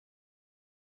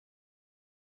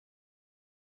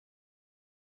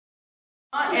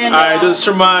Alright, this is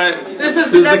Tremont. This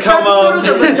is the come up.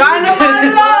 The vagina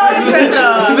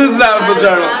This is not a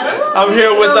vagina. I'm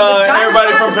here with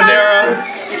everybody from Panera.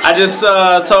 I just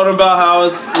told them about how I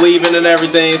was leaving and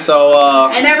everything, so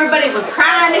and everybody was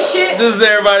crying and shit. This is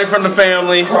everybody from the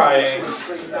family. Crying.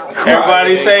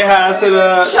 Everybody say hi to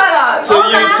the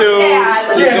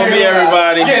YouTube. It's gonna be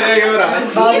everybody.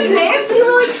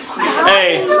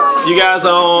 Hey, you guys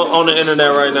are on the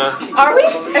internet right now. Are we?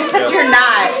 Except you're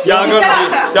not. Y'all gonna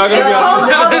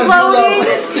be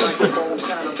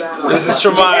This is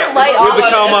Tremont with the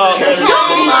come up.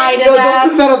 Don't lie to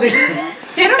them.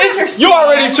 You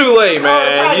already too late,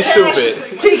 man. You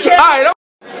stupid. Alright.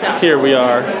 Here we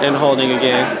are in Holding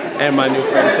again, and my new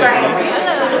friend Tiffany.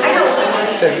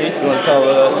 Tiffany, you want to tell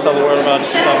the world about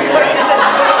yourself? I'm an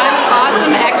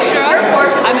awesome extra.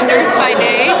 I'm a nurse by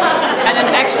day, and an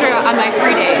extra on my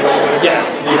free days.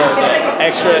 Yes, you heard that.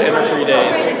 Extra in her free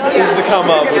days. This is the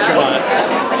come up with Tremont.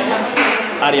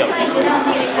 Adios.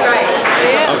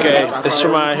 Okay, this is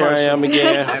Tremont. Here I am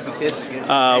again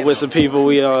with some people.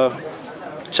 We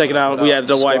check it out. We at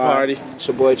the white party. It's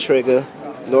your boy Trigger.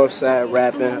 Northside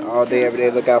rapping all day, every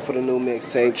day. Look out for the new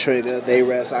mixtape. Trigger, they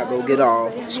rest, I go get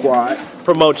all. Squad.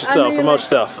 Promote yourself. Promote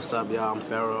yourself. What's up, y'all? I'm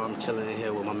Pharaoh. I'm chilling in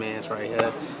here with my mans right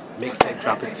here. Mixtape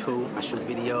dropping 2. I shoot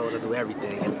videos. I do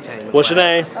everything. Entertainment. What's your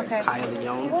name? Okay. Kyle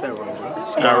Leon Pharaoh, bro.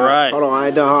 All right. Hold on, I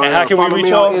ain't done. And how can we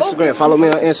reach you on Instagram? Follow me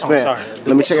on Instagram. Oh,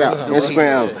 let me check it out.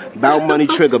 Instagram, Bout Money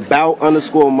Trigger. Bout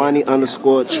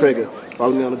 _money_ Trigger.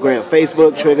 Follow me on the gram.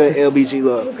 Facebook, Trigger, LBG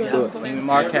Love. Neiman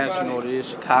Marcus, you know what it is.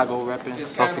 Chicago repping,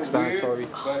 self-explanatory.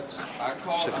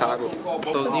 Chicago.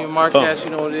 Those Neiman Marcus,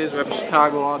 you know what it is. Repping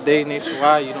Chicago all day,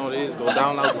 nationwide. You know what it is. Go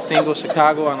download the single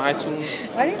Chicago on iTunes.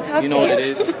 Why are you talking? You know what it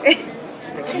is.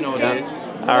 You know what it is.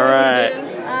 All right.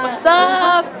 What's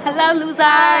up? Hello, losers.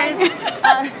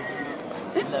 I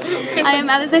am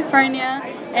Alice Fernia,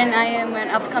 and I am an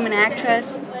upcoming actress,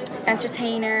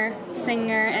 entertainer,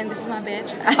 singer, and this is my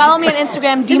bitch. Follow me on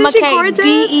Instagram, DeemaKay,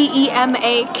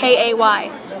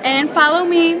 DeemaKay. And follow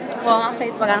me, well, on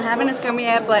Facebook. I don't have an Instagram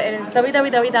yet, but it is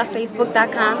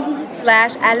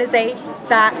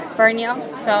www.facebook.com/alize.fernia.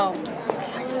 So,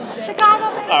 Chicago.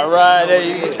 All right, there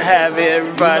you have it,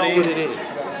 everybody. You know what it is.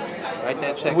 Write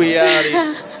that check. We out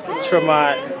here,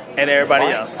 Tremont, and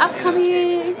everybody else.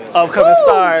 Upcoming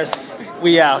stars.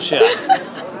 We out here.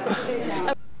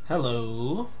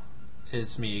 Hello,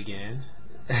 it's me again.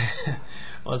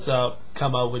 What's up?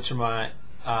 Come up with Tremont.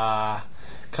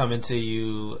 Coming to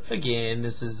you again.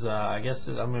 This is, I guess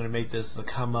I'm going to make this the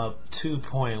come up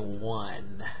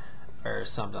 2.1 or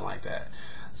something like that.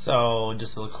 So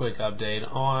just a quick update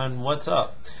on what's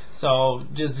up. So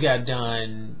just got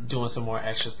done doing some more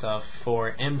extra stuff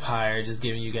for Empire, just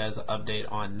giving you guys an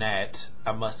update on that.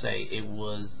 I must say it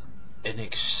was an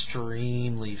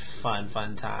extremely fun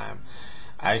time.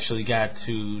 I actually got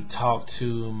to talk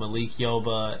to Malik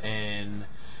Yoba and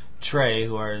Trey,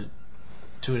 who are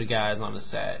two of the guys on the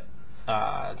set,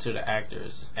 two of the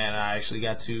actors, and I actually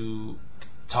got to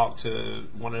talk to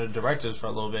one of the directors for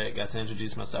a little bit, got to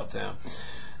introduce myself to him.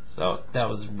 So that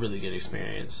was a really good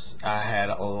experience. I had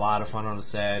a lot of fun on the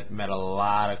set, met a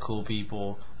lot of cool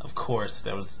people. Of course,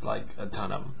 there was like a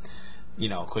ton of them. You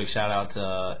know, quick shout out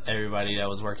to everybody that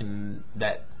was working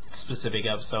that specific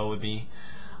episode with me.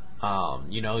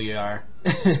 You know you are.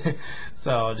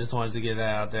 So just wanted to get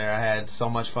that out there. I had so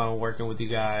much fun working with you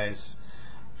guys,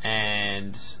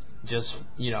 and just,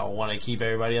 you know, want to keep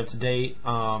everybody up to date.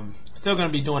 Still gonna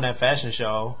be doing that fashion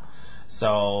show,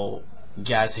 so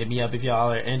guys, hit me up if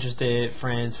y'all are interested.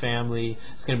 Friends, family.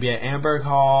 It's gonna be at Amberg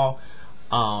Hall,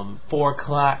 4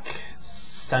 o'clock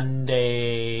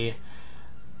Sunday,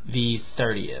 the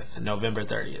 30th, November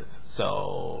 30th.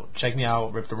 So check me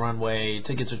out. Rip the Runway.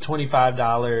 Tickets are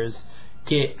 $25.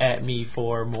 Get at me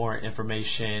for more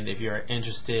information if you're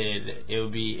interested. It would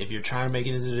be, if you're trying to make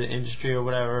it into the industry or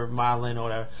whatever, modeling or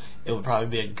whatever, it would probably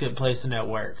be a good place to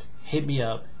network. Hit me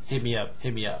up. Hit me up.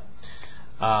 Hit me up.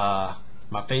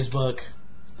 My Facebook,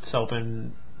 it's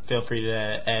open. Feel free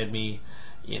to add me.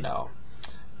 You know,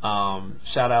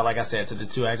 shout out, like I said, to the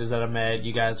 2 actors that I met.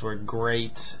 You guys were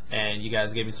great, and you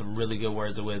guys gave me some really good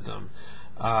words of wisdom.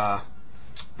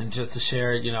 And just to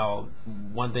share, you know,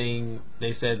 one thing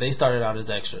they said, they started out as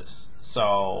extras,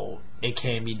 so it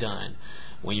can be done.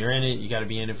 When you're in it, you got to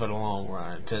be in it for the long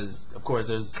run, because of course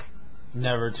there's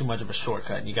never too much of a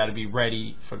shortcut. You got to be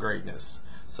ready for greatness.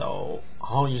 So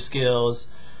hone your skills.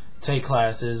 Take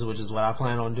classes, which is what I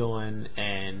plan on doing,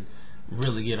 and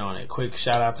really get on it. Quick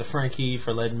shout out to Frankie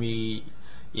for letting me,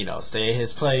 you know, stay at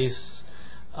his place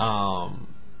for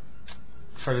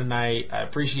the night. I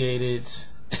appreciate it.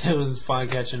 it was fun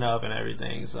catching up and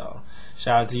everything. So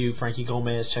shout out to you, Frankie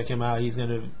Gomez. Check him out.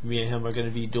 Me and him are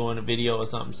gonna be doing a video or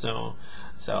something soon.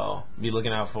 So be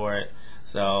looking out for it.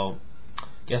 So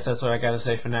guess that's what I gotta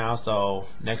say for now. So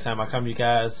next time I come to you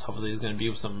guys, hopefully it's gonna be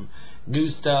with some new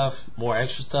stuff, more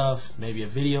extra stuff, maybe a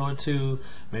video or two,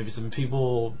 maybe some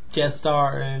people guest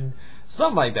starring,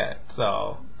 something like that.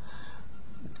 So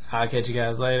I'll catch you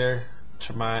guys later.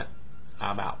 Tremont,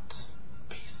 I'm out.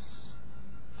 Peace.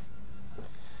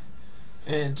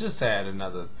 And just add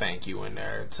another thank you in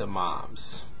there to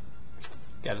moms.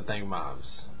 Gotta thank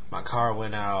moms. My car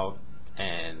went out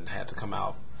and had to come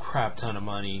out crap ton of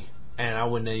money, and I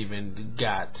wouldn't have even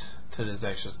got to this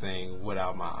extras thing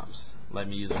without moms. Let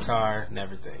me use her car and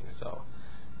everything. So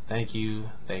thank you,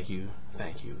 thank you,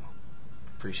 thank you.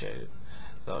 Appreciate it.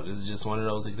 So this is just one of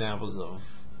those examples of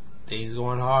things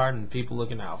going hard and people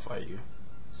looking out for you.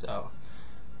 So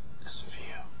just for you.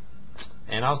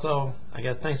 And also, I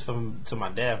guess thanks to my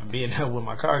dad for being there when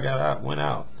my car went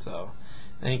out. So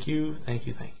thank you, thank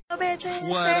you, thank you. What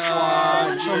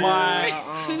up, Tremont?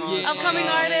 Upcoming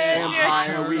artist.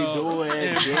 Empire, we do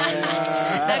it.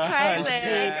 Yeah. The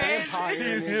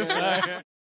crazy.